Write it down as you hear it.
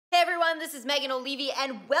everyone, this is Megan O'Leary,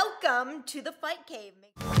 and welcome to the Fight Cave.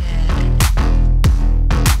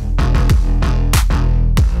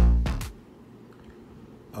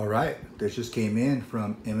 All right, this just came in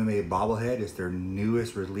from MMA Bobblehead. It's their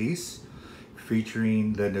newest release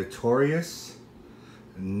featuring the notorious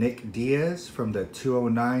Nick Diaz from the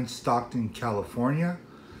 209 Stockton, California.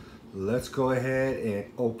 Let's go ahead and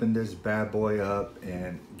open this bad boy up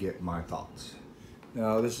and get my thoughts.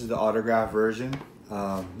 Now, this is the autograph version.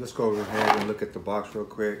 Let's go ahead and look at the box real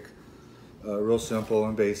quick. Real simple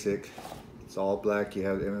and basic. It's all black. You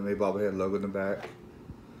have the MMA Bobblehead logo in the back.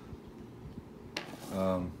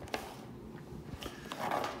 One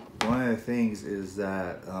of the things is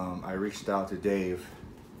that I reached out to Dave,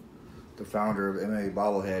 the founder of MMA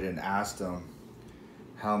Bobblehead, and asked him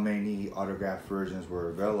how many autograph versions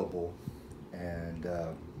were available, and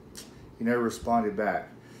he never responded back.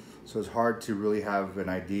 So it's hard to really have an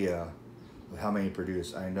idea of how many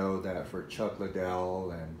produced. I know that for Chuck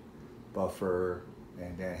Liddell and Buffer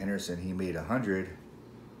and Dan Henderson, he made 100,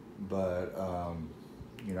 but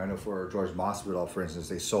you know, I know for George Masvidal, for instance,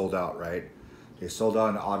 they sold out, right? They sold out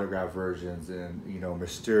in the autograph versions, and you know,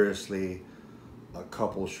 mysteriously a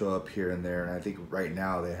couple show up here and there, and I think right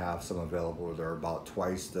now they have some available. They're about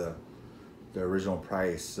twice the original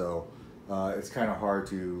price, so it's kind of hard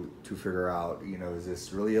to figure out, you know, is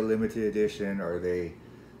this really a limited edition, or are they,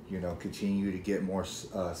 you know, continue to get more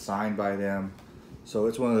signed by them? So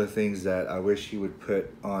it's one of the things that I wish he would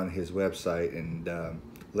put on his website and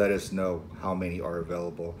let us know how many are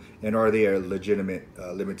available, and are they a legitimate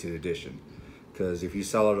limited edition? Because if you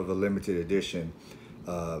sell out of a limited edition,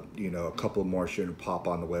 you know, a couple more shouldn't pop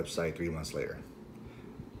on the website 3 months later.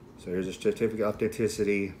 So here's a certificate of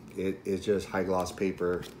authenticity. It's just high gloss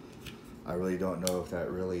paper. I really don't know if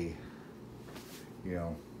that really, you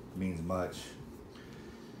know, means much.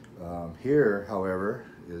 Here, however,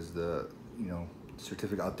 is the, you know,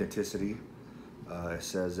 certificate of authenticity. It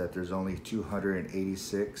says that there's only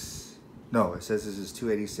 286. No, it says this is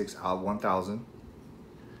 286 out of 1,000.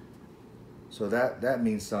 So that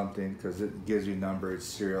means something, because it gives you number, it's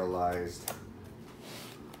serialized.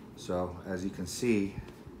 So as you can see,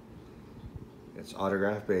 it's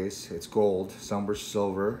autograph base, it's gold. Some were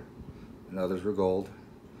silver and others were gold.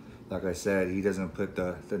 Like I said, he doesn't put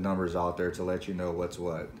the numbers out there to let you know what's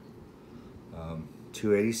what.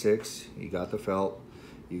 286, you got the felt,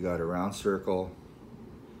 you got a round circle,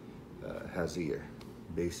 has the year.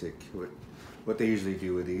 Basic, what they usually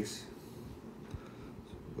do with these.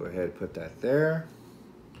 Go ahead and put that there.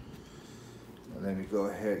 And then we go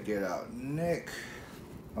ahead and get out Nick.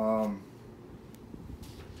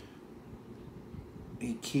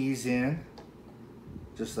 He keys in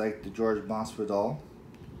just like the George Masvidal,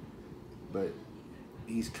 but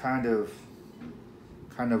he's kind of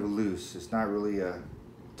loose. It's not really a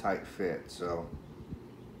tight fit. So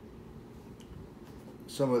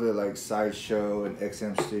some of the like Sideshow and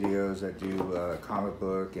XM studios that do comic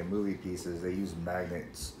book and movie pieces, they use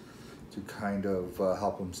magnets to kind of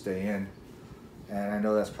help them stay in. And I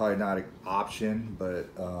know that's probably not an option, but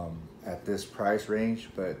at this price range,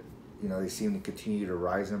 but you know, they seem to continue to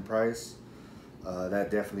rise in price.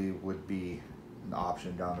 That definitely would be an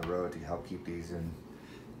option down the road to help keep these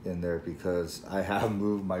in there, because I have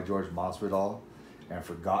moved my George Masvidal and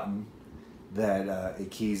forgotten that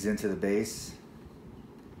it keys into the base,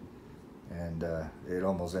 and it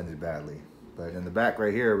almost ended badly. But in the back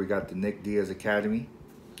right here, we got the Nick Diaz Academy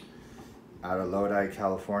out of Lodi,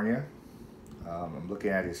 California. I'm looking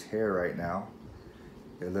at his hair right now.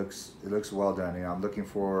 It looks well done. You know, I'm looking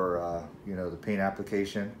for you know, the paint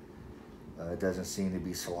application. It doesn't seem to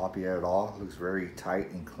be sloppy at all. It looks very tight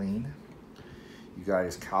and clean. You got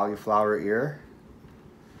his cauliflower ear.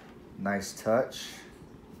 Nice touch.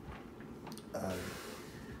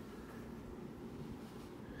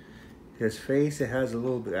 His face, it has a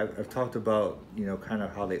little bit, I've talked about, you know, kind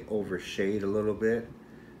of how they overshade a little bit.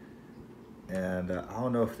 And I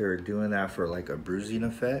don't know if they're doing that for like a bruising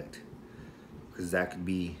effect, because that could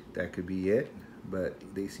be it. But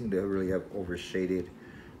they seem to really have overshaded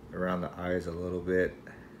around the eyes a little bit,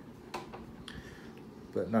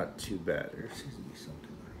 but not too bad. There seems to be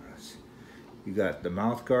something like this. You got the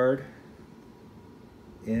mouth guard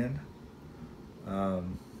in.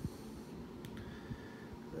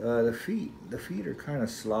 The feet are kind of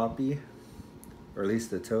sloppy, or at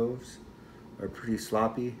least the toes are pretty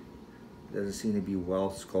sloppy. Doesn't seem to be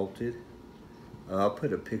well sculpted. I'll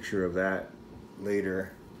put a picture of that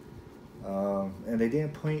later. And they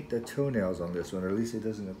didn't paint the toenails on this one, or at least it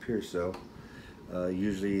doesn't appear so.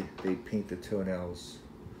 Usually they paint the toenails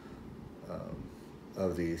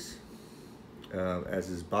of these. As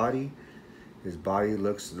his body, His body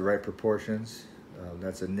looks the right proportions.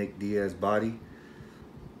 That's a Nick Diaz body.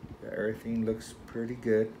 Everything looks pretty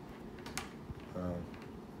good.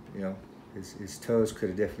 You know, his toes could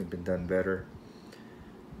have definitely been done better.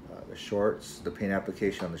 The shorts, the paint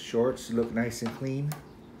application on the shorts look nice and clean.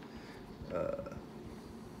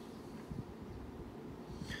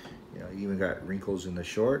 You know, you even got wrinkles in the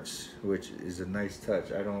shorts, which is a nice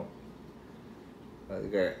touch. I don't.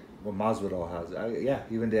 Well, Masvidal has it. Yeah,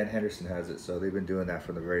 even Dan Henderson has it. So they've been doing that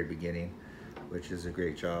from the very beginning, which is a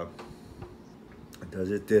great job.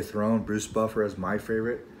 Does it dethrone Bruce Buffer as my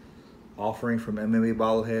favorite offering from MMA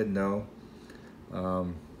Bobblehead? No.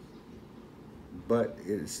 But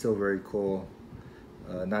it's still very cool.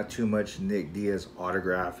 Not too much Nick Diaz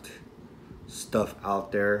autographed stuff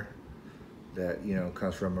out there that, you know,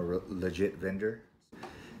 comes from a legit vendor.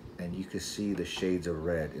 And you can see the shades of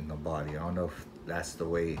red in the body. I don't know if that's the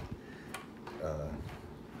way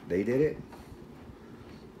they did it,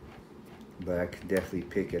 but I can definitely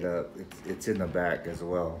pick it up. It's in the back as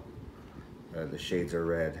well. The shades are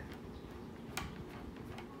red.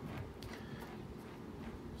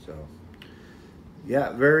 So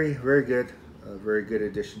yeah, very good. A very good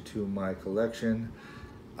addition to my collection.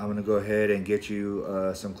 I'm gonna go ahead and get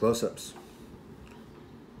you some close-ups.